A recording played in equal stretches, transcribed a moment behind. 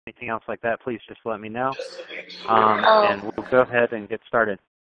anything else like that, please just let me know, Oh, and we'll go ahead and get started.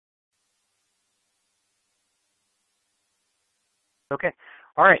 Okay.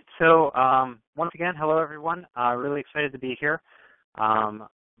 All right. So once again, hello everyone. Really excited to be here.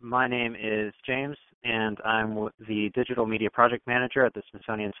 My name is James, and I'm the Digital Media Project Manager at the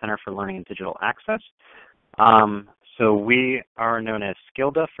Smithsonian Center for Learning and Digital Access. So we are known as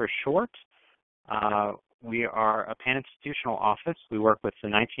SKILDA for short. We are a pan-institutional office. We work with the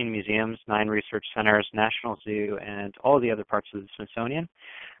 19 museums, 9 research centers, National Zoo, and all the other parts of the Smithsonian.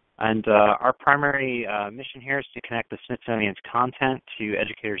 And our primary mission here is to connect the Smithsonian's content to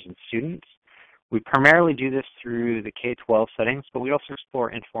educators and students. We primarily do this through the K-12 settings, but we also explore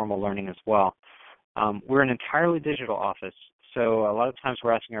informal learning as well. We're an entirely digital office, so a lot of times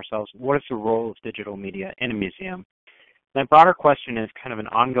we're asking ourselves, what is the role of digital media in a museum? That broader question is kind of an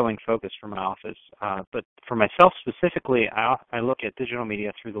ongoing focus for my office, but for myself specifically, I look at digital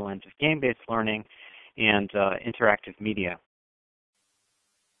media through the lens of game-based learning and interactive media.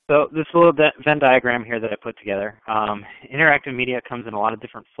 So this little Venn diagram here that I put together, interactive media comes in a lot of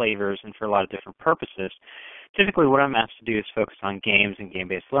different flavors and for a lot of different purposes. Typically what I'm asked to do is focus on games and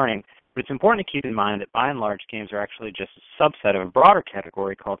game-based learning, but it's important to keep in mind that by and large games are actually just a subset of a broader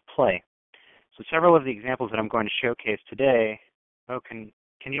category called play. So several of the examples that I'm going to showcase today, can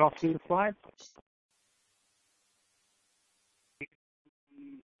you all see the slides?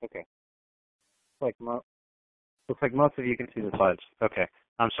 Okay. Looks like most of you can see the slides. Okay.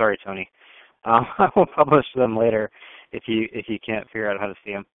 I'm sorry, Tony. I will publish them later if you can't figure out how to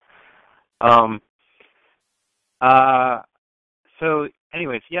see them. So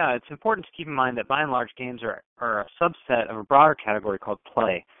anyways, yeah, it's important to keep in mind that by and large games are a subset of a broader category called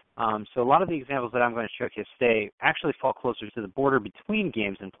play. So a lot of the examples that I'm going to showcase today actually fall closer to the border between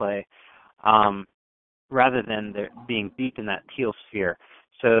games and play rather than being deep in that teal sphere.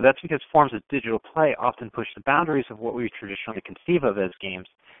 So that's because forms of digital play often push the boundaries of what we traditionally conceive of as games,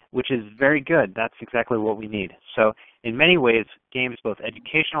 which is very good. That's exactly what we need. So in many ways, games, both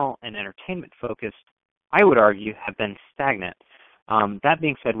educational and entertainment focused, I would argue, have been stagnant. That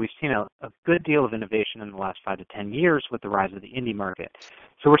being said, we've seen a good deal of innovation in the last 5 to 10 years with the rise of the indie market.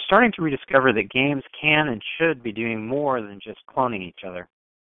 So we're starting to rediscover that games can and should be doing more than just cloning each other.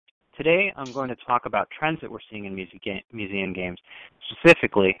 Today, I'm going to talk about trends that we're seeing in museum games,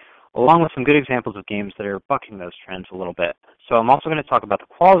 specifically, along with some good examples of games that are bucking those trends a little bit. So I'm also going to talk about the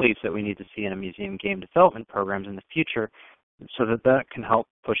qualities that we need to see in a museum game development programs in the future so that can help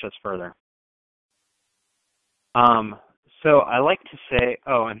push us further. So I like to say,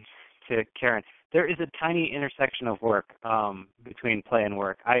 and to Karen, there is a tiny intersection of work between play and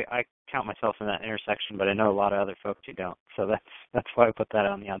work. I count myself in that intersection, but I know a lot of other folks who don't. So that's why I put that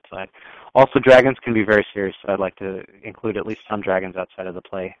on the outside. Also, dragons can be very serious, so I'd like to include at least some dragons outside of the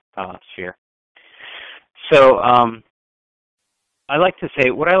play sphere. So what I like to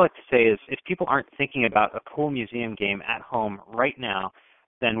say is if people aren't thinking about a cool museum game at home right now,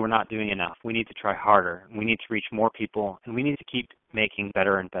 then we're not doing enough. We need to try harder. We need to reach more people, and we need to keep making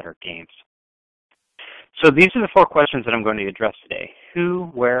better and better games. So these are the 4 questions that I'm going to address today.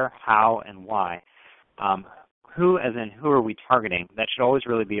 Who, where, how, and why. Who, as in who are we targeting? That should always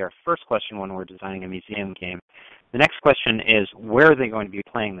really be our first question when we're designing a museum game. The next question is, where are they going to be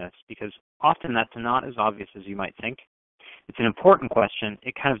playing this? Because often that's not as obvious as you might think. It's an important question.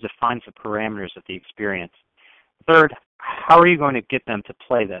 It kind of defines the parameters of the experience. Third, how are you going to get them to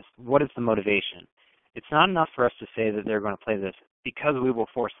play this? What is the motivation? It's not enough for us to say that they're going to play this because we will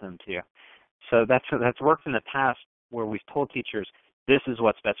force them to. So that's worked in the past where we've told teachers, this is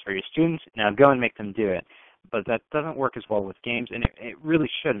what's best for your students, now go and make them do it. But that doesn't work as well with games, and it really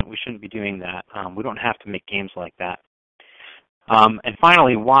shouldn't. We shouldn't be doing that. We don't have to make games like that. And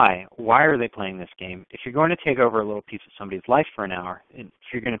finally, why? Why are they playing this game? If you're going to take over a little piece of somebody's life for an hour, if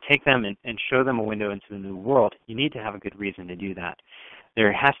you're going to take them and show them a window into the new world, you need to have a good reason to do that.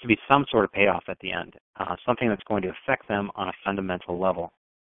 There has to be some sort of payoff at the end, something that's going to affect them on a fundamental level.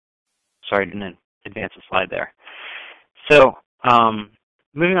 Sorry, I didn't advance the slide there. So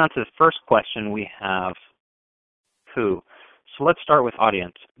moving on to the first question, we have who. So let's start with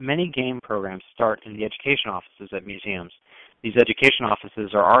audience. Many game programs start in the education offices at museums. These education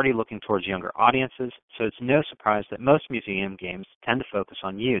offices are already looking towards younger audiences, so it's no surprise that most museum games tend to focus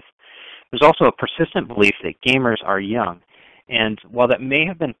on youth. There's also a persistent belief that gamers are young, and while that may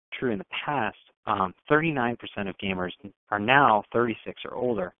have been true in the past, 39% of gamers are now 36 or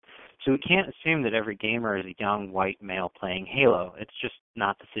older. So we can't assume that every gamer is a young white male playing Halo. It's just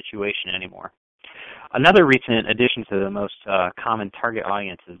not the situation anymore. Another recent addition to the most common target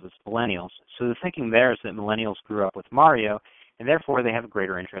audiences is millennials. So the thinking there is that millennials grew up with Mario and therefore they have a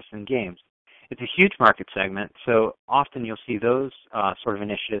greater interest in games. It's a huge market segment, so often you'll see those sort of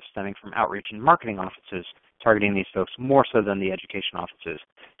initiatives stemming from outreach and marketing offices targeting these folks more so than the education offices.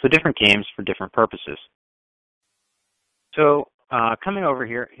 So different games for different purposes. So coming over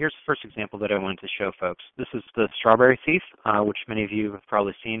here, here's the first example that I wanted to show folks. This is the Strawberry Thief, which many of you have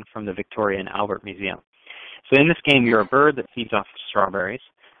probably seen from the Victoria and Albert Museum. So in this game, you're a bird that feeds off strawberries.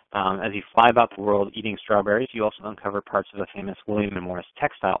 As you fly about the world eating strawberries, you also uncover parts of a famous William and Morris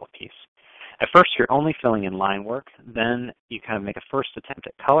textile piece. At first, you're only filling in line work, then you kind of make a first attempt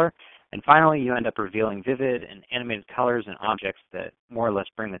at color, and finally you end up revealing vivid and animated colors and objects that more or less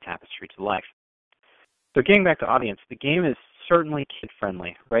bring the tapestry to life. So getting back to audience, the game is certainly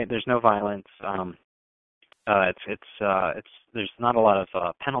kid-friendly, right? There's no violence. There's not a lot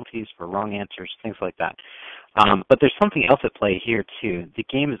of penalties for wrong answers, things like that. But there's something else at play here too. The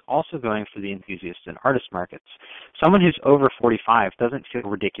game is also going for the enthusiast and artist markets. Someone who's over 45 doesn't feel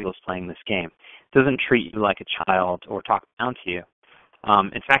ridiculous playing this game. It doesn't treat you like a child or talk down to you.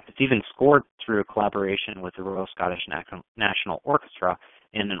 In fact, it's even scored through a collaboration with the Royal Scottish National Orchestra.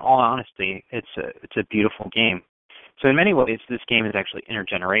 And in all honesty, it's a beautiful game. So in many ways, this game is actually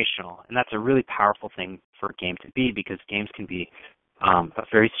intergenerational, and that's a really powerful thing for a game to be, because games can be a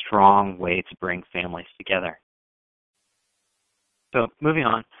very strong way to bring families together. So moving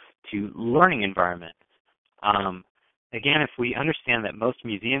on to learning environment. Again, if we understand that most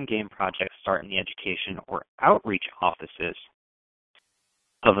museum game projects start in the education or outreach offices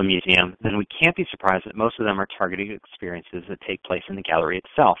of a museum, then we can't be surprised that most of them are targeted experiences that take place in the gallery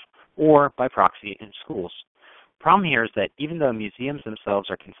itself, or by proxy in schools. The problem here is that even though museums themselves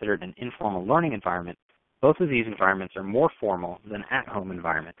are considered an informal learning environment, both of these environments are more formal than at-home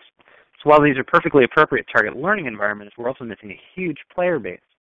environments. So while these are perfectly appropriate target learning environments, we're also missing a huge player base.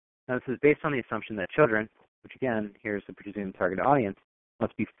 Now, this is based on the assumption that children, which again, here's the presumed target audience,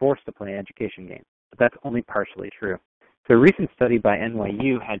 must be forced to play education games. But that's only partially true. So a recent study by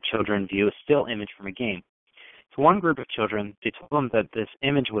NYU had children view a still image from a game. To one group of children, they told them that this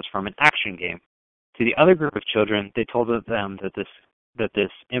image was from an action game. To the other group of children, they told them that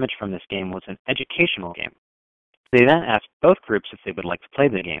this image from this game was an educational game. They then asked both groups if they would like to play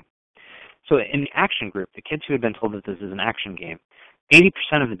the game. So in the action group, the kids who had been told that this is an action game,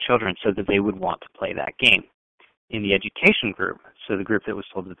 80% of the children said that they would want to play that game. In the education group, so the group that was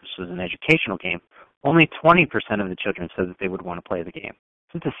told that this was an educational game, only 20% of the children said that they would want to play the game.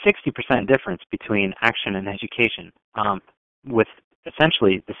 So it's a 60% difference between action and education, with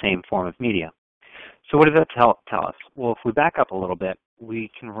essentially the same form of media. So what does that tell us? Well, if we back up a little bit, we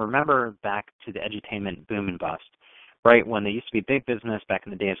can remember back to the edutainment boom and bust, right? When they used to be big business back in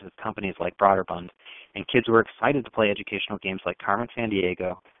the days with companies like Broderbund, and kids were excited to play educational games like Carmen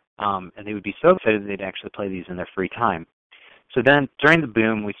Sandiego, and they would be so excited they'd actually play these in their free time. So then, during the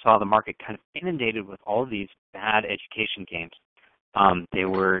boom, we saw the market kind of inundated with all of these bad education games. They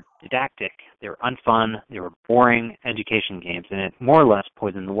were didactic, they were unfun, they were boring education games, and it more or less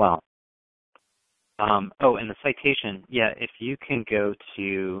poisoned the well. And the citation, if you can go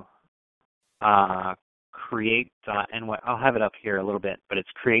to create.ny, I'll have it up here a little bit, but it's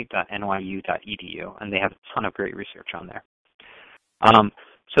create.nyu.edu, and they have a ton of great research on there.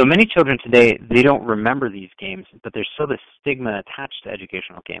 So many children today, they don't remember these games, but there's still this stigma attached to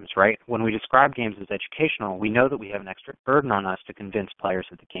educational games, right? When we describe games as educational, we know that we have an extra burden on us to convince players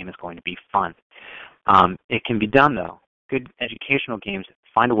that the game is going to be fun. It can be done, though. Good educational games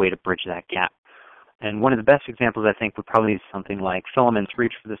find a way to bridge that gap. And one of the best examples, I think, would probably be something like Philemon's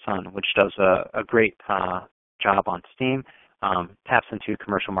Reach for the Sun, which does a great job on Steam, taps into a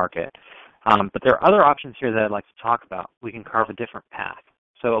commercial market. But there are other options here that I'd like to talk about. We can carve a different path.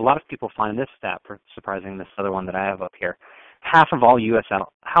 So a lot of people find this stat surprising, this other one that I have up here. Half of all U.S.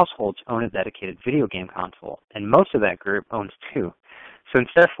 households own a dedicated video game console, and most of that group owns two. So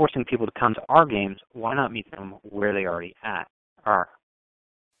instead of forcing people to come to our games, why not meet them where they already are?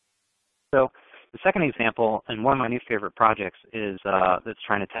 So the second example, and one of my new favorite projects, is that's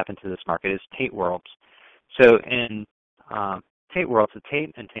trying to tap into this market, is Tate Worlds. So in Tate Worlds, the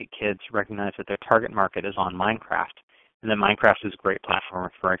Tate and Tate kids recognize that their target market is on Minecraft, and that Minecraft is a great platform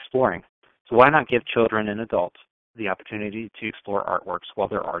for exploring. So why not give children and adults the opportunity to explore artworks while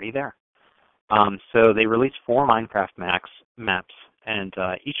they're already there? So they released 4 Minecraft maps, and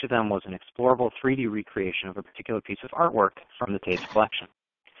each of them was an explorable 3D recreation of a particular piece of artwork from the Tate's collection.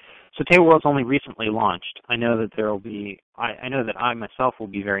 So Tate Worlds only recently launched. I know that I myself will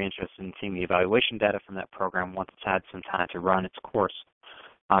be very interested in seeing the evaluation data from that program once it's had some time to run its course.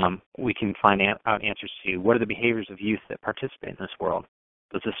 We can find out answers to what are the behaviors of youth that participate in this world.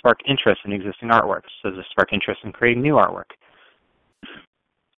 Does this spark interest in existing artworks? Does this spark interest in creating new artwork?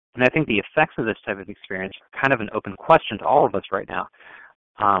 And I think the effects of this type of experience are kind of an open question to all of us right now,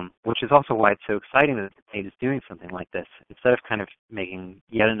 which is also why it's so exciting that the state is doing something like this, instead of kind of making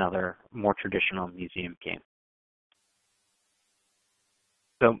yet another more traditional museum game.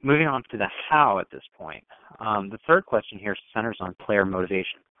 So moving on to the how at this point. The third question here centers on player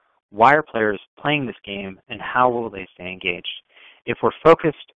motivation. Why are players playing this game, and how will they stay engaged? If we're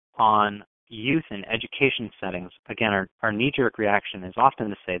focused on youth and education settings, again, our knee-jerk reaction is often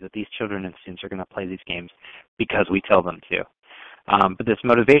to say that these children and students are going to play these games because we tell them to. But this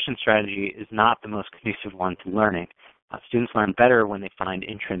motivation strategy is not the most conducive one to learning. Students learn better when they find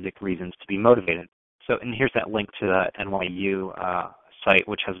intrinsic reasons to be motivated. So, and here's that link to the NYU site,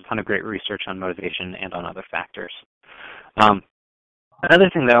 which has a ton of great research on motivation and on other factors.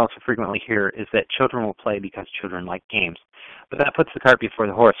 Another thing that I also frequently hear is that children will play because children like games. But that puts the cart before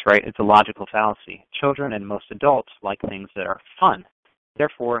the horse, right? It's a logical fallacy. Children and most adults like things that are fun.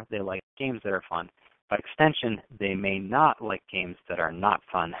 Therefore, they like games that are fun. By extension, they may not like games that are not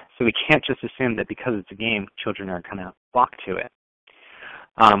fun. So we can't just assume that because it's a game, children are going to flock to it.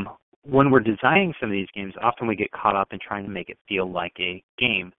 When we're designing some of these games, often we get caught up in trying to make it feel like a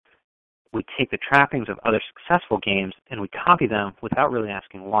game. We take the trappings of other successful games and we copy them without really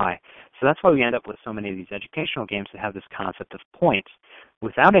asking why. So that's why we end up with so many of these educational games that have this concept of points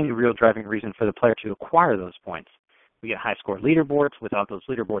without any real driving reason for the player to acquire those points. We get high score leaderboards without those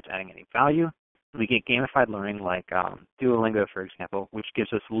leaderboards adding any value. We get gamified learning like Duolingo, for example, which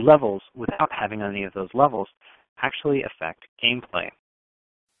gives us levels without having any of those levels actually affect gameplay.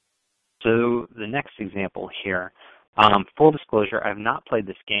 So the next example here, full disclosure, I have not played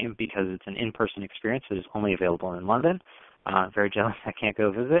this game because it's an in-person experience that is only available in London. Very jealous I can't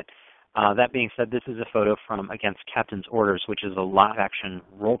go visit. That being said, this is a photo from Against Captain's Orders, which is a live-action,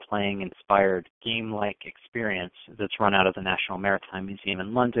 role-playing inspired game-like experience that's run out of the National Maritime Museum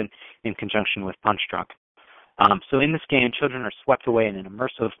in London in conjunction with Punch Drunk. So in this game, children are swept away in an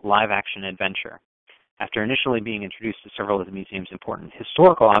immersive live-action adventure. After initially being introduced to several of the museum's important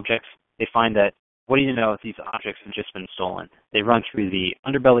historical objects, they find that, what do you know, these objects have just been stolen. They run through the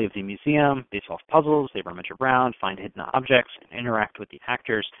underbelly of the museum, they solve puzzles, they rummage around, find hidden objects, and interact with the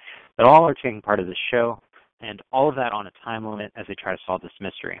actors that all are taking part of the show, and all of that on a time limit as they try to solve this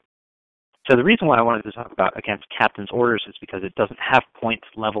mystery. So the reason why I wanted to talk about Against Captain's Orders is because it doesn't have points,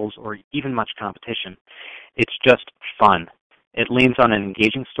 levels, or even much competition. It's just fun. It leans on an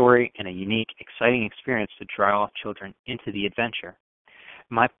engaging story and a unique, exciting experience to draw children into the adventure.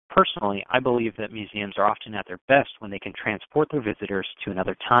 Personally, I believe that museums are often at their best when they can transport their visitors to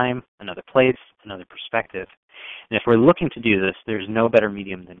another time, another place, another perspective. And if we're looking to do this, there's no better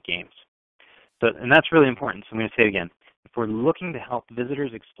medium than games. And that's really important, so I'm going to say it again. If we're looking to help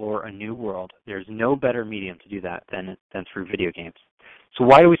visitors explore a new world, there's no better medium to do that than through video games. So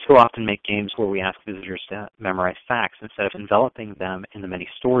why do we so often make games where we ask visitors to memorize facts instead of enveloping them in the many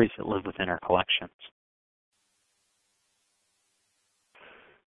stories that live within our collections?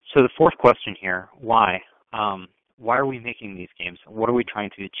 So the fourth question here, why? Why are we making these games? What are we trying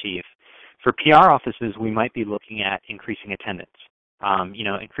to achieve? For PR offices, we might be looking at increasing attendance,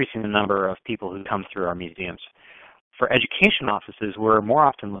 increasing the number of people who come through our museums. For education offices, we're more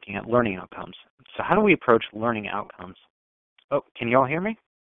often looking at learning outcomes. So how do we approach learning outcomes? Oh, can you all hear me?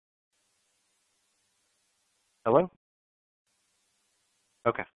 Hello?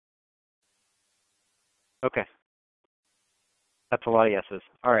 Okay. Okay. That's a lot of yeses.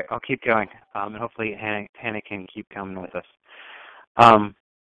 All right, I'll keep going, and hopefully Hannah can keep coming with us.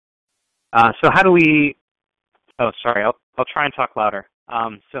 So how do we? Oh, sorry. I'll try and talk louder.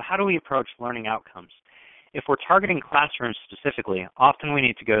 So how do we approach learning outcomes? If we're targeting classrooms specifically, often we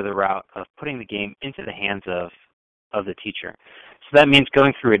need to go the route of putting the game into the hands of the teacher. So that means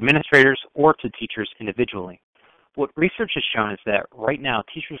going through administrators or to teachers individually. What research has shown is that right now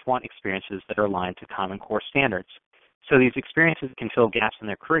teachers want experiences that are aligned to Common Core standards. So these experiences can fill gaps in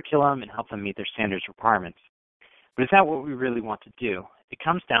their curriculum and help them meet their standards requirements. But is that what we really want to do? It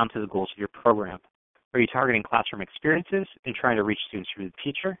comes down to the goals of your program. Are you targeting classroom experiences and trying to reach students through the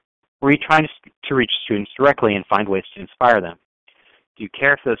teacher? Or are you trying to reach students directly and find ways to inspire them? Do you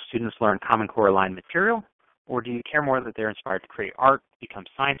care if those students learn Common Core aligned material? Or do you care more that they're inspired to create art, become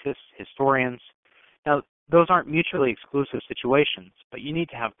scientists, historians? Now, those aren't mutually exclusive situations, but you need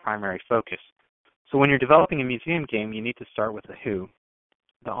to have primary focus. So when you're developing a museum game, you need to start with the who,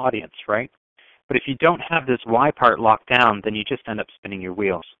 the audience, right? But if you don't have this why part locked down, then you just end up spinning your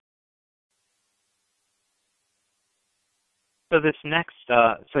wheels. So this next,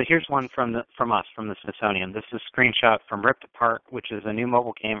 so here's one from the Smithsonian. This is a screenshot from Ripped Apart, which is a new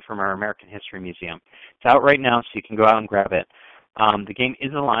mobile game from our American History Museum. It's out right now, so you can go out and grab it. The game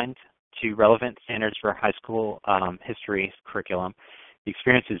is aligned to relevant standards for high school history curriculum. The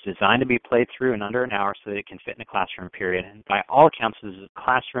experience is designed to be played through in under an hour so that it can fit in a classroom period. And by all accounts, this is a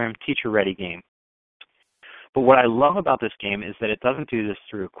classroom, teacher-ready game. But what I love about this game is that it doesn't do this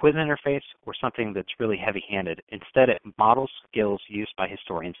through a quiz interface or something that's really heavy-handed. Instead, it models skills used by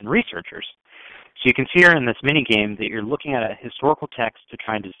historians and researchers. So you can see here in this mini game that you're looking at a historical text to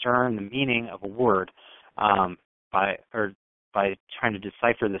try and discern the meaning of a word by trying to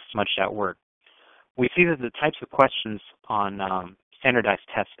decipher this smudged out word. We see that the types of questions on standardized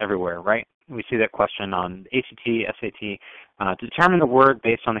tests everywhere, right? We see that question on ACT, SAT, determine the word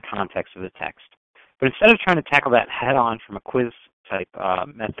based on the context of the text. But instead of trying to tackle that head-on from a quiz-type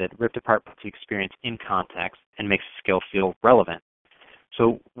method, Ripped Apart puts the experience in context and makes the skill feel relevant.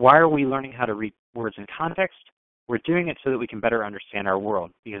 So why are we learning how to read words in context? We're doing it so that we can better understand our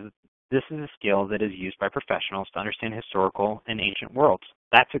world, because this is a skill that is used by professionals to understand historical and ancient worlds.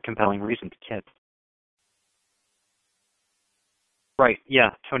 That's a compelling reason to kids. Right,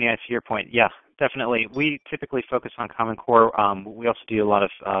 yeah, Tony, I see your point. Yeah, definitely. We typically focus on Common Core. We also do a lot of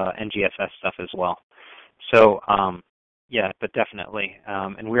NGSS stuff as well. So, yeah, but definitely.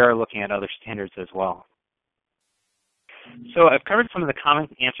 And we are looking at other standards as well. So I've covered some of the common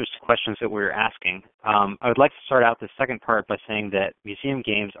answers to questions that we were asking. I would like to start out the second part by saying that museum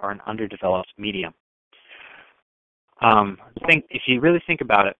games are an underdeveloped medium. If you really think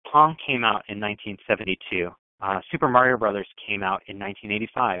about it, Pong came out in 1972. Super Mario Brothers came out in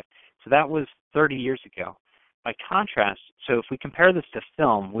 1985. So that was 30 years ago. By contrast, so if we compare this to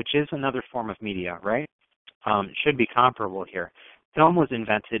film, which is another form of media, right? It should be comparable here. Film was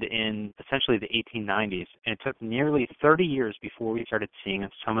invented in essentially the 1890s, and it took nearly 30 years before we started seeing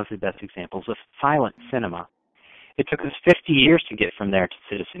some of the best examples of silent cinema. It took us 50 years to get from there to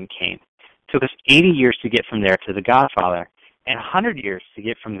Citizen Kane. It took us 80 years to get from there to The Godfather, and 100 years to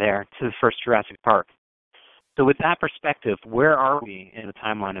get from there to the first Jurassic Park. So with that perspective, where are we in the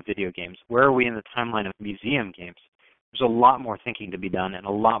timeline of video games? Where are we in the timeline of museum games? There's a lot more thinking to be done and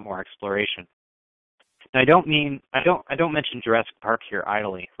a lot more exploration. Now, I don't mention Jurassic Park here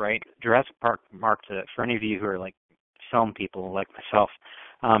idly, right? Jurassic Park marked for any of you who are like film people like myself,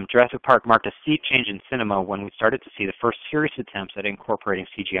 Jurassic Park marked a sea change in cinema when we started to see the first serious attempts at incorporating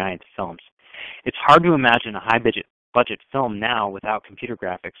CGI into films. It's hard to imagine a high-budget film now without computer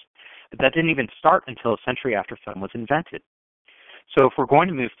graphics, but that didn't even start until a century after film was invented. So if we're going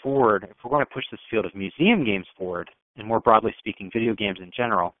to move forward, if we're going to push this field of museum games forward, and more broadly speaking, video games in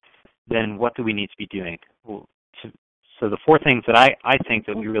general, then what do we need to be doing? So the four things that I think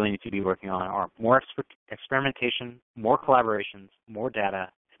that we really need to be working on are more experimentation, more collaborations, more data,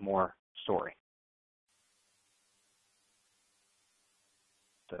 and more story.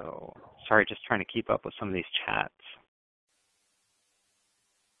 So, sorry, just trying to keep up with some of these chats.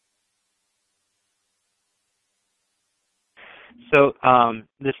 So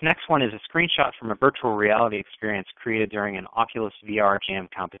this next one is a screenshot from a virtual reality experience created during an Oculus VR Jam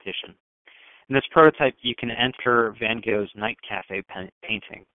competition. In this prototype, you can enter Van Gogh's Night Cafe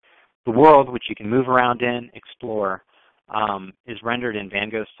painting. The world, which you can move around in, explore, is rendered in Van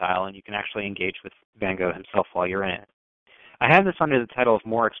Gogh style, and you can actually engage with Van Gogh himself while you're in it. I have this under the title of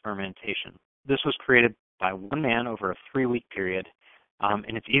More Experimentation. This was created by one man over a 3-week period,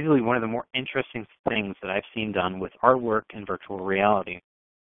 and it's easily one of the more interesting things that I've seen done with artwork and virtual reality.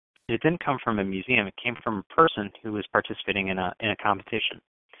 It didn't come from a museum. It came from a person who was participating in a competition.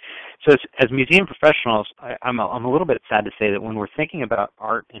 So as museum professionals, I'm a little bit sad to say that when we're thinking about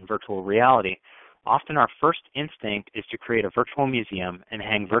art and virtual reality, often our first instinct is to create a virtual museum and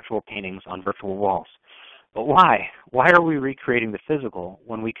hang virtual paintings on virtual walls. But why? Why are we recreating the physical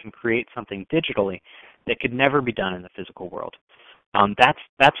when we can create something digitally that could never be done in the physical world?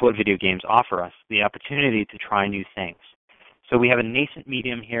 That's what video games offer us, the opportunity to try new things. So we have a nascent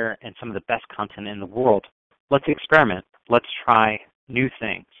medium here and some of the best content in the world. Let's experiment. Let's try new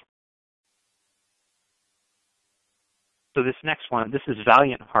things. So this next one, this is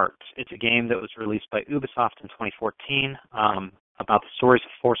Valiant Hearts. It's a game that was released by Ubisoft in 2014 about the stories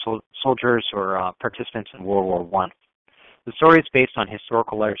of four soldiers or participants in World War I. The story is based on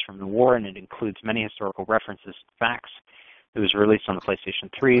historical letters from the war, and it includes many historical references and facts. It was released on the PlayStation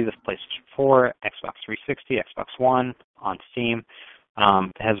 3, the PlayStation 4, Xbox 360, Xbox One, on Steam.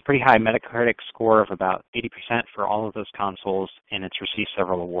 It has a pretty high Metacritic score of about 80% for all of those consoles, and it's received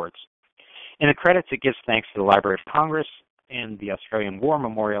several awards. In the credits, it gives thanks to the Library of Congress and the Australian War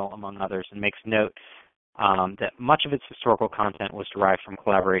Memorial, among others, and makes note that much of its historical content was derived from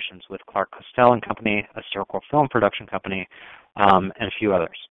collaborations with Clark Costell and Company, a historical film production company, and a few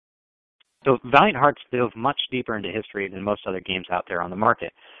others. So Valiant Hearts dove much deeper into history than most other games out there on the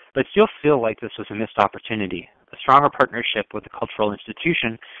market, but still feel like this was a missed opportunity. A stronger partnership with a cultural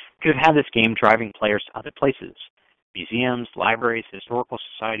institution could have had this game driving players to other places, museums, libraries, historical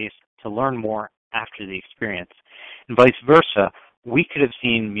societies, to learn more after the experience. And vice versa, we could have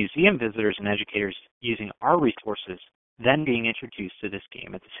seen museum visitors and educators using our resources, then being introduced to this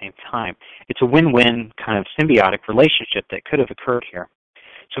game at the same time. It's a win-win kind of symbiotic relationship that could have occurred here.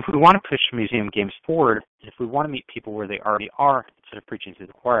 So if we want to push museum games forward, and if we want to meet people where they already are instead of preaching to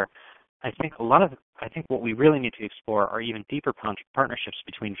the choir, I think what we really need to explore are even deeper partnerships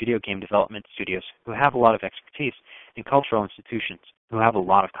between video game development studios who have a lot of expertise and cultural institutions who have a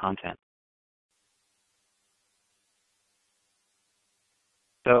lot of content.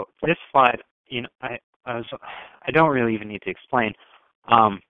 So this slide, I don't really even need to explain.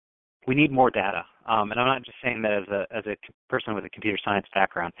 We need more data, and I'm not just saying that as a person with a computer science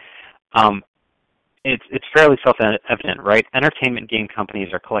background. It's fairly self-evident, right? Entertainment game companies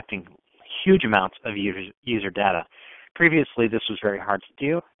are collecting huge amounts of user data. Previously, this was very hard to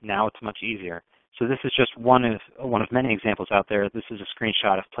do. Now it's much easier. So this is just one of many examples out there. This is a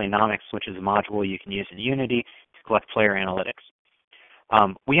screenshot of Playnomics, which is a module you can use in Unity to collect player analytics.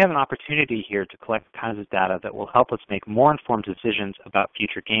 We have an opportunity here to collect kinds of data that will help us make more informed decisions about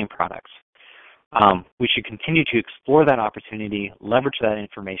future game products. We should continue to explore that opportunity, leverage that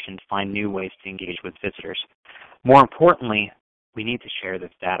information to find new ways to engage with visitors. More importantly, we need to share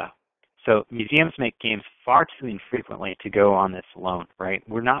this data. So museums make games far too infrequently to go on this alone, right?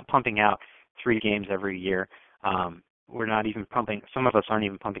 We're not pumping out 3 games every year. Some of us aren't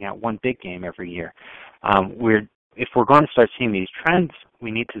even pumping out one big game every year. If we're going to start seeing these trends,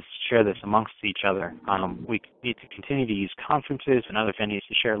 we need to share this amongst each other. We need to continue to use conferences and other venues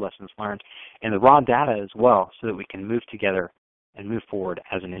to share lessons learned and the raw data as well so that we can move together and move forward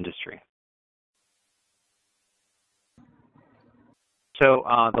as an industry. So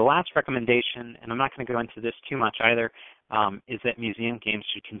the last recommendation, and I'm not going to go into this too much either, is that museum games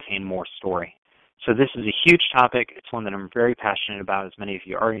should contain more story. So this is a huge topic. It's one that I'm very passionate about, as many of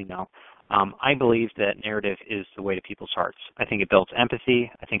you already know. I believe that narrative is the way to people's hearts. I think it builds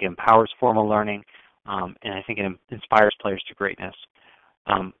empathy. I think it empowers formal learning. And I think it inspires players to greatness.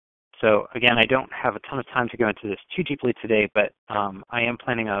 So again, I don't have a ton of time to go into this too deeply today, but I am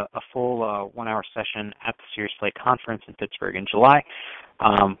planning a full 1-hour session at the Serious Play conference in Pittsburgh in July,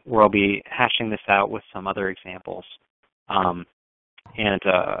 where I'll be hashing this out with some other examples.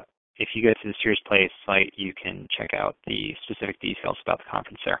 If you go to the Serious Play site, you can check out the specific details about the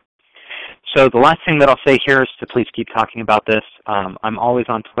conference there. So the last thing that I'll say here is to please keep talking about this. I'm always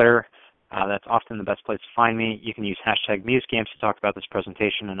on Twitter. That's often the best place to find me. You can use hashtag MuseGames to talk about this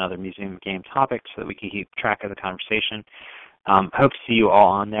presentation and other museum game topics so that we can keep track of the conversation. Hope to see you all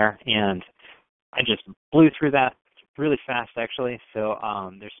on there. And I just blew through that really fast, actually. So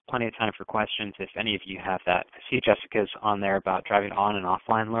there's plenty of time for questions if any of you have that. I see Jessica's on there about driving on and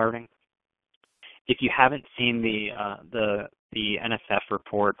offline learning. If you haven't seen the NSF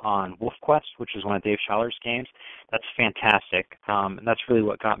report on WolfQuest, which is one of Dave Schaller's games, that's fantastic. And that's really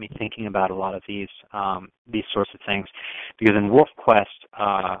what got me thinking about a lot of these sorts of things. Because in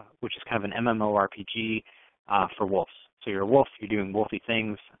WolfQuest, which is kind of an MMORPG for wolves. So you're a wolf, you're doing wolfy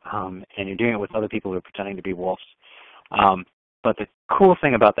things, and you're doing it with other people who are pretending to be wolves. But the cool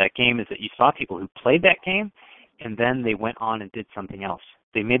thing about that game is that you saw people who played that game, and then they went on and did something else.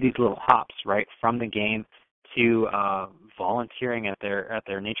 They made these little hops, right, from the game to volunteering at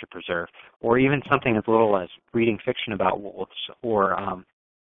their nature preserve, or even something as little as reading fiction about wolves or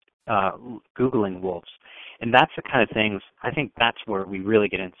Googling wolves. And that's the kind of things, I think that's where we really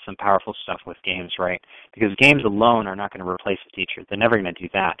get into some powerful stuff with games, right? Because games alone are not going to replace a teacher. They're never going to do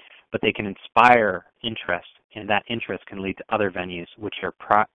that. But they can inspire interest, and that interest can lead to other venues, which are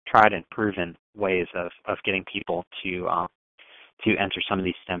tried and proven ways of getting people to enter some of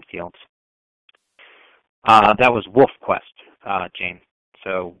these STEM fields. That was WolfQuest, Jane.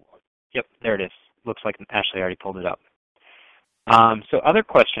 So, yep, there it is. Looks like Ashley already pulled it up. So other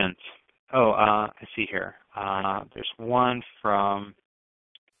questions. I see here. There's one from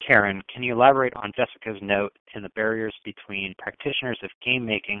Karen. Can you elaborate on Jessica's note and the barriers between practitioners of game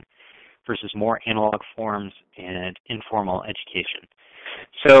making versus more analog forms and informal education?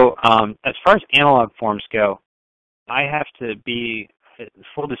 So as far as analog forms go, I have to be,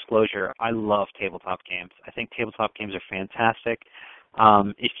 full disclosure, I love tabletop games. I think tabletop games are fantastic.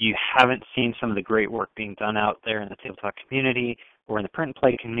 If you haven't seen some of the great work being done out there in the tabletop community or in the print and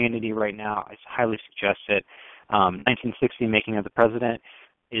play community right now, I highly suggest it. 1960, Making of the President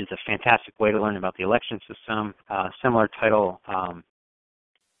is a fantastic way to learn about the election system. Similar title,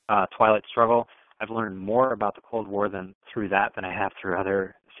 Twilight Struggle. I've learned more about the Cold War through that than I have through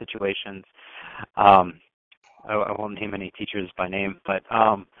other situations. I won't name any teachers by name, but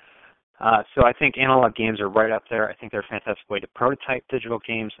so I think analog games are right up there. I think they're a fantastic way to prototype digital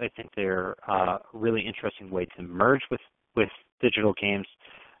games. I think they're a really interesting way to merge with digital games.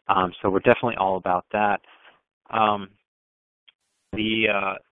 So we're definitely all about that.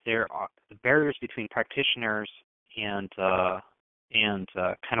 There are the barriers between practitioners and kind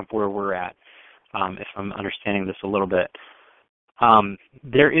of where we're at, if I'm understanding this a little bit.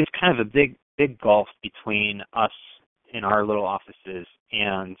 There is kind of a big gulf between us in our little offices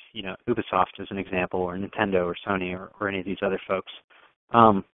and, Ubisoft as an example, or Nintendo or Sony or any of these other folks.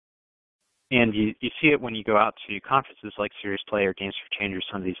 And you see it when you go out to conferences like Serious Play or Games for Change or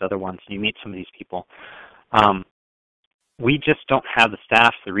some of these other ones, and you meet some of these people. We just don't have the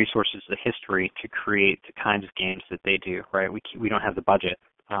staff, the resources, the history to create the kinds of games that they do, right? We don't have the budget,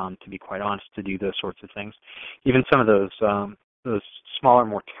 to be quite honest, to do those sorts of things. Even some of those smaller,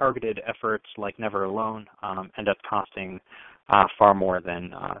 more targeted efforts like Never Alone end up costing far more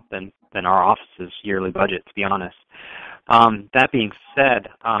than our office's yearly budget, to be honest. That being said,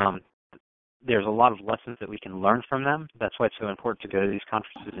 there's a lot of lessons that we can learn from them. That's why it's so important to go to these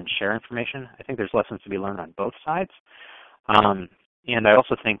conferences and share information. I think there's lessons to be learned on both sides. And I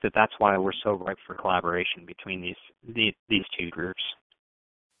also think that that's why we're so ripe for collaboration between these two groups.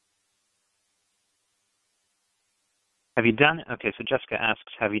 Okay, so Jessica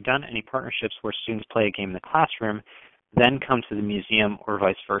asks, have you done any partnerships where students play a game in the classroom, then come to the museum or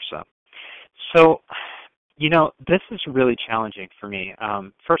vice versa? So, this is really challenging for me.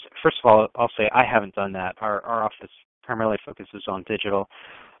 First of all, I'll say I haven't done that. Our office primarily focuses on digital,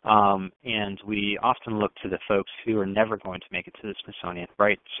 and we often look to the folks who are never going to make it to the Smithsonian,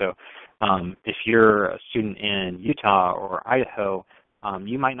 right? So if you're a student in Utah or Idaho,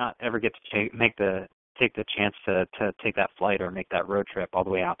 you might not ever get to take the chance to take that flight or make that road trip all the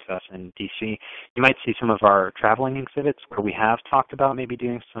way out to us in DC. You might see some of our traveling exhibits where we have talked about maybe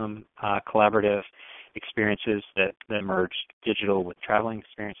doing some collaborative experiences that merge digital with traveling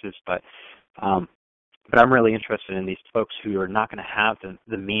experiences, but I'm really interested in these folks who are not going to have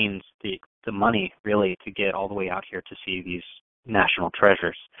the means, the money really to get all the way out here to see these national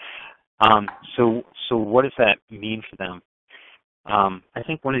treasures. So what does that mean for them? I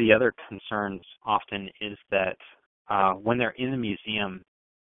think one of the other concerns often is that when they're in the museum,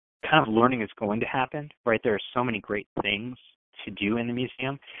 kind of learning is going to happen, right? There are so many great things to do in the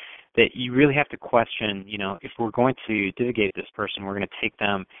museum that you really have to question, if we're going to divulgate this person, we're going to take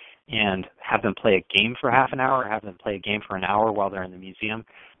them and have them play a game for half an hour, or have them play a game for an hour while they're in the museum.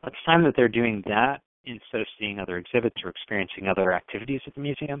 It's time that they're doing that instead of seeing other exhibits or experiencing other activities at the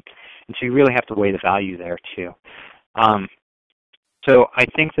museum. And so you really have to weigh the value there too. So I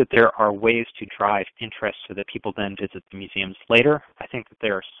think that there are ways to drive interest so that people then visit the museums later. I think that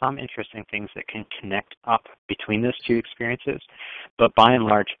there are some interesting things that can connect up between those two experiences, but by and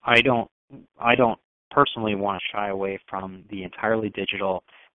large, I don't personally want to shy away from the entirely digital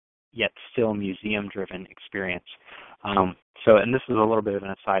yet still museum-driven experience. And this is a little bit of an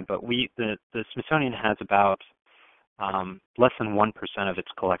aside, but the Smithsonian has about less than 1% of its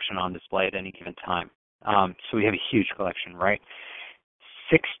collection on display at any given time. So we have a huge collection, right?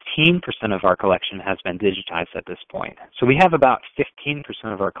 16% of our collection has been digitized at this point. So we have about 15%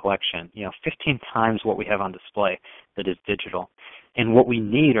 of our collection, 15 times what we have on display that is digital. And what we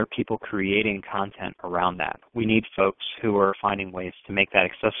need are people creating content around that. We need folks who are finding ways to make that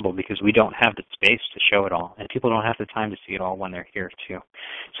accessible because we don't have the space to show it all, and people don't have the time to see it all when they're here too.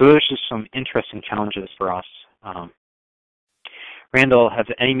 So there's just some interesting challenges for us. Randall, have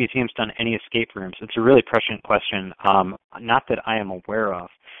any museums done any escape rooms? It's a really prescient question, not that I am aware of,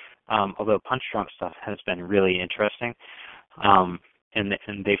 although Punch Drunk stuff has been really interesting, and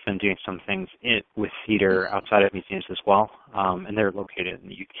they've been doing some things with theater outside of museums as well, and they're located in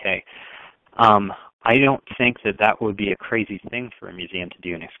the UK. I don't think that would be a crazy thing for a museum to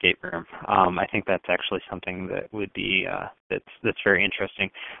do an escape room. I think that's actually something that would be that's very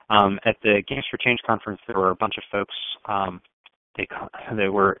interesting. At the Games for Change conference, there were a bunch of folks. They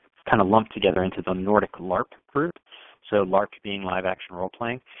were kind of lumped together into the Nordic LARP group, so LARP being live action role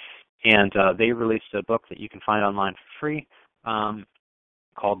playing, and they released a book that you can find online for free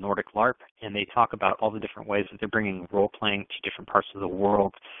called Nordic LARP, and they talk about all the different ways that they're bringing role playing to different parts of the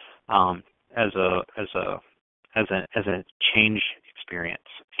world as a change experience.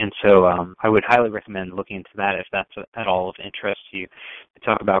 And so I would highly recommend looking into that if that's at all of interest to you. They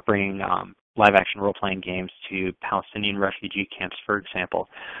talk about bringing live-action role-playing games to Palestinian refugee camps, for example.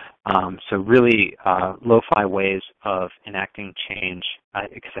 So really lo-fi ways of enacting change,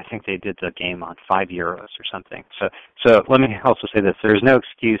 because I think they did the game on €5 or something. So let me also say this. There's no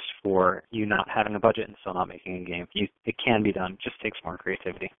excuse for you not having a budget and still not making a game. It can be done. It just takes more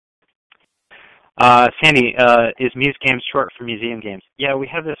creativity. Sandy, is Muse Games short for museum games? Yeah, we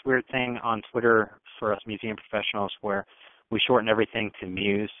have this weird thing on Twitter for us museum professionals where we shorten everything to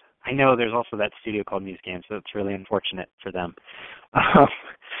Muse. I know there's also that studio called Muse Games, so it's really unfortunate for them.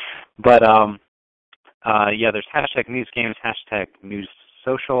 But yeah, there's hashtag Muse Games, hashtag Muse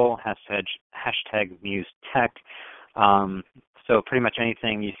Social, hashtag Muse Tech. So pretty much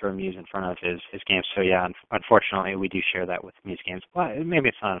anything you throw Muse in front of is games. So yeah, unfortunately, we do share that with Muse Games. Well, maybe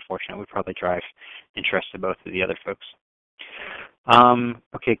it's not unfortunate. We probably drive interest to both of the other folks.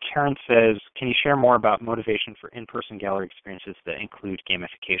 Okay, Karen says, can you share more about motivation for in-person gallery experiences that include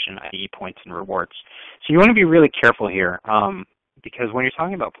gamification, i.e. points and rewards? So you want to be really careful here, because when you're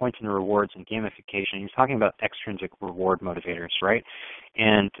talking about points and rewards and gamification, you're talking about extrinsic reward motivators, right?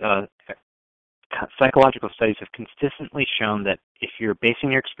 And psychological studies have consistently shown that if you're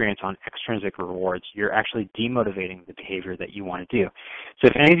basing your experience on extrinsic rewards, you're actually demotivating the behavior that you want to do. So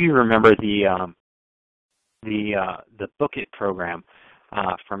if any of you remember the Book It program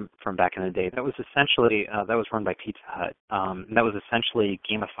from back in the day, that was essentially that was run by Pizza Hut. That was essentially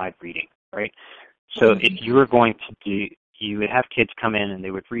gamified reading, right? So if you were going to do, you would have kids come in and they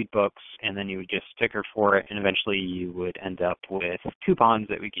would read books, and then you would get a sticker for it, and eventually you would end up with coupons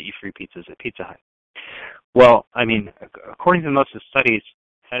that would get you free pizzas at Pizza Hut. Well, I mean, according to most of the studies,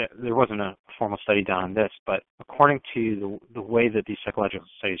 there wasn't a formal study done on this, but according to the way that these psychological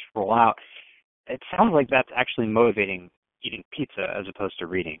studies roll out, it sounds like that's actually motivating eating pizza as opposed to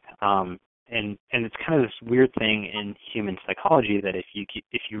reading. And it's kind of this weird thing in human psychology that if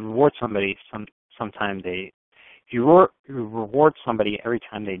you reward somebody, if you reward somebody every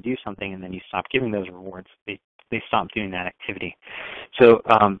time they do something and then you stop giving those rewards, they stop doing that activity. So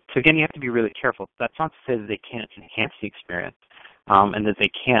again, you have to be really careful. That's not to say that they can't enhance the experience and that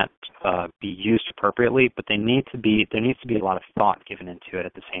they can't be used appropriately, but there needs to be a lot of thought given into it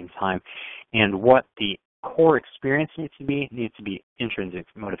at the same time. And what the core experience needs to be intrinsic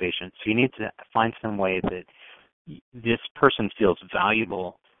motivation. So you need to find some way that this person feels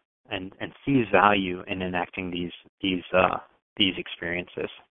valuable and sees value in enacting these experiences.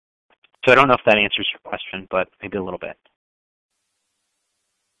 So I don't know if that answers your question, but maybe a little bit.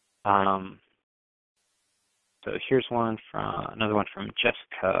 So here's another one from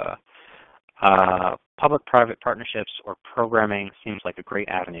Jessica. Public-private partnerships or programming seems like a great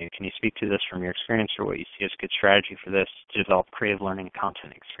avenue. Can you speak to this from your experience or what you see as a good strategy for this to develop creative learning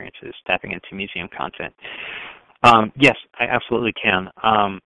content experiences, tapping into museum content? Yes, I absolutely can.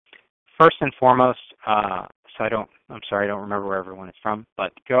 First and foremost, I'm sorry, I don't remember where everyone is from,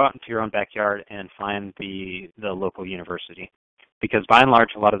 but go out into your own backyard and find the local university. Because by and large,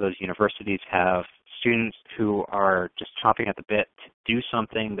 a lot of those universities have students who are just chomping at the bit to do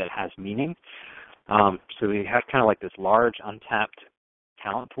something that has meaning. So we have kind of like this large untapped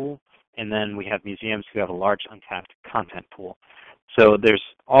talent pool, and then we have museums who have a large untapped content pool. So there's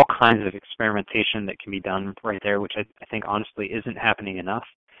all kinds of experimentation that can be done right there, which I think honestly isn't happening enough.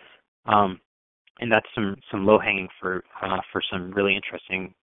 And that's some low-hanging fruit for some really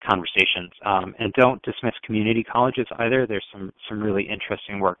interesting conversations. And don't dismiss community colleges either. There's some really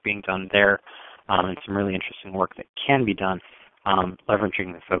interesting work being done there, and some really interesting work that can be done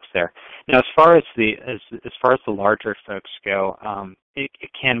leveraging the folks there. Now, as far as the larger folks go, it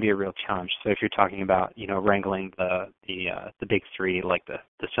can be a real challenge. So if you're talking about wrangling the big three like the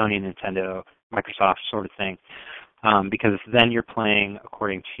Sony, Nintendo, Microsoft sort of thing, because then you're playing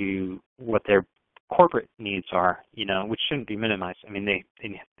according to what their corporate needs are, which shouldn't be minimized. I mean, they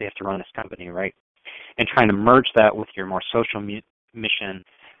have to run this company, right? And trying to merge that with your more social mission,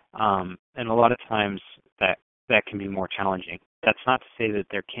 and a lot of times that can be more challenging. That's not to say that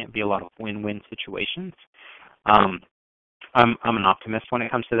there can't be a lot of win-win situations. I'm an optimist when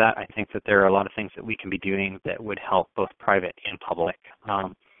it comes to that. I think that there are a lot of things that we can be doing that would help both private and public.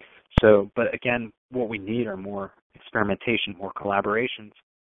 But again, what we need are more experimentation, more collaborations,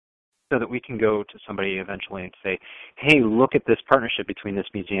 so that we can go to somebody eventually and say, hey, look at this partnership between this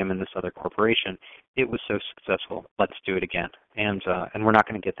museum and this other corporation. It was so successful. Let's do it again. And we're not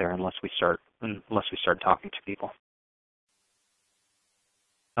going to get there unless we start talking to people.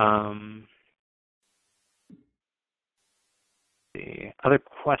 The other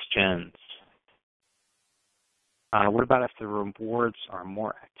questions. What about if the rewards are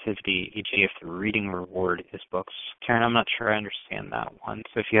more activity, e.g. if the reading reward is books? Karen, I'm not sure I understand that one,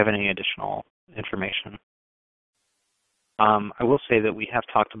 so if you have any additional information. I will say that we have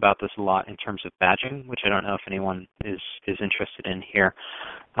talked about this a lot in terms of badging, which I don't know if anyone is interested in here.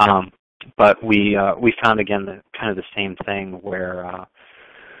 But we found, again, kind of the same thing where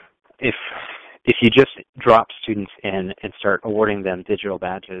if you just drop students in and start awarding them digital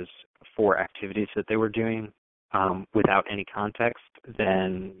badges for activities that they were doing without any context,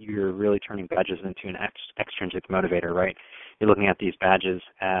 then you're really turning badges into an extrinsic motivator, right? You're looking at these badges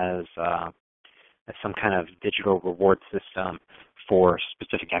as some kind of digital reward system for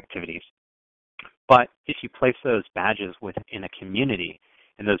specific activities. But if you place those badges within a community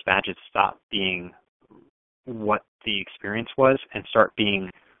and those badges stop being what the experience was and start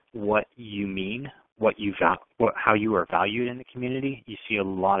being what you mean, how you are valued in the community, you see a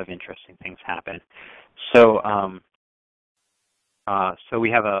lot of interesting things happen. So so we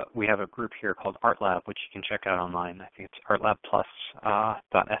have a group here called Art Lab, which you can check out online. I think it's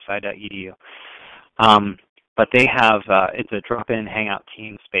artlabplus.si.edu. But they have, it's a drop-in hangout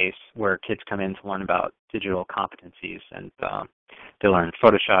team space where kids come in to learn about digital competencies, and they learn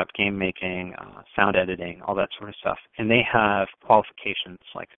Photoshop, game making, sound editing, all that sort of stuff. And they have qualifications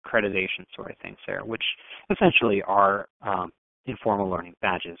like accreditation sort of things there, which essentially are informal learning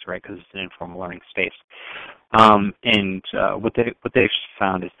badges, right, because it's an informal learning space. And what they've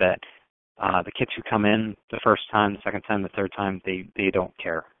found is that the kids who come in the first time, the second time, the third time, they don't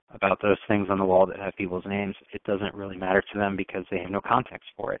care about those things on the wall that have people's names. It doesn't really matter to them because they have no context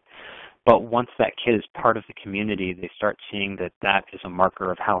for it. But once that kid is part of the community, they start seeing that that is a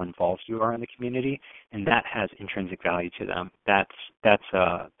marker of how involved you are in the community, and that has intrinsic value to them. That's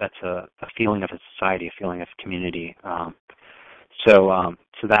a feeling of a society, a feeling of community. So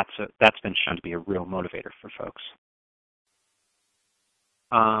that's been shown to be a real motivator for folks.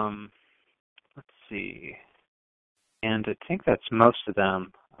 Let's see, and I think that's most of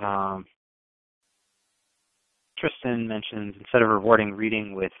them. Tristan mentions instead of rewarding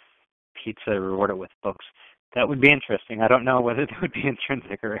reading with pizza, reward it with books. That would be interesting. I don't know whether that would be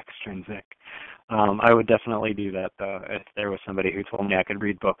intrinsic or extrinsic. I would definitely do that, though, if there was somebody who told me I could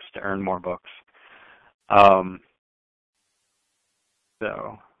read books to earn more books.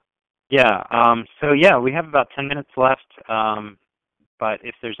 So yeah, we have about 10 minutes left. But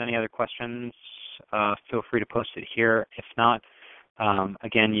if there's any other questions, feel free to post it here. If not,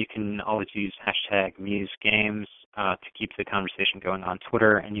 again, you can always use #MuseGames to keep the conversation going on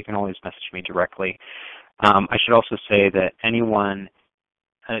Twitter, and you can always message me directly. I should also say that anyone,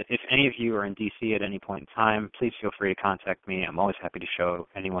 if any of you are in DC at any point in time, please feel free to contact me. I'm always happy to show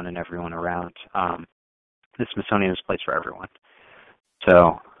anyone and everyone around. The Smithsonian is a place for everyone.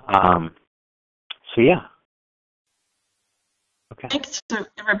 So yeah. Okay. Thanks to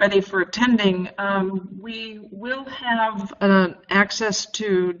everybody for attending. We will have access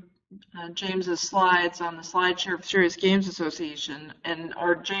to James's slides on the SlideShare of Serious Games Association,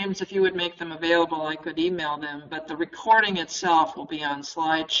 or James, if you would make them available, I could email them, but the recording itself will be on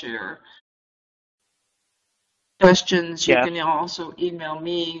SlideShare. Questions, you can also email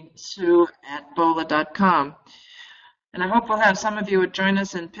me, sue@bola.com. And I hope we'll have some of you would join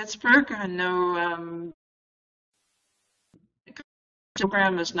us in Pittsburgh. I know the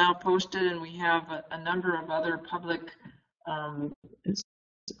program is now posted, and we have a number of other public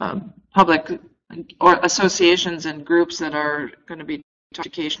or associations and groups that are going to be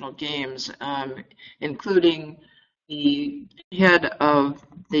educational games, including the head of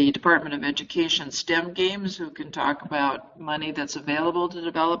the Department of Education STEM games, who can talk about money that's available to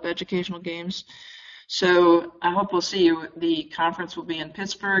develop educational games. So I hope we'll see you. The conference will be in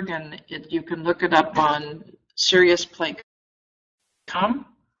Pittsburgh, and you can look it up on SeriousPlay.com,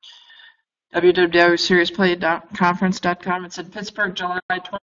 www.seriously.conference.com. It's in Pittsburgh, July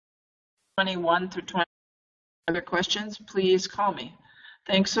 21 through 20. Other questions, please call me.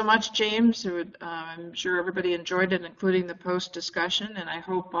 Thanks so much, James. I'm sure everybody enjoyed it, including the post discussion, and I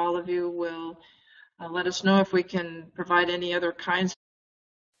hope all of you will let us know if we can provide any other kinds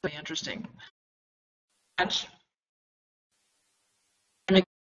of interesting. Make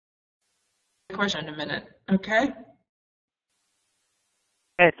a question in a minute, okay?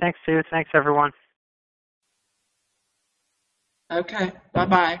 Okay, thanks, Sue. Thanks, everyone. Okay,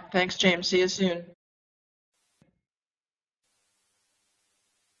 bye-bye. Thanks, James. See you soon.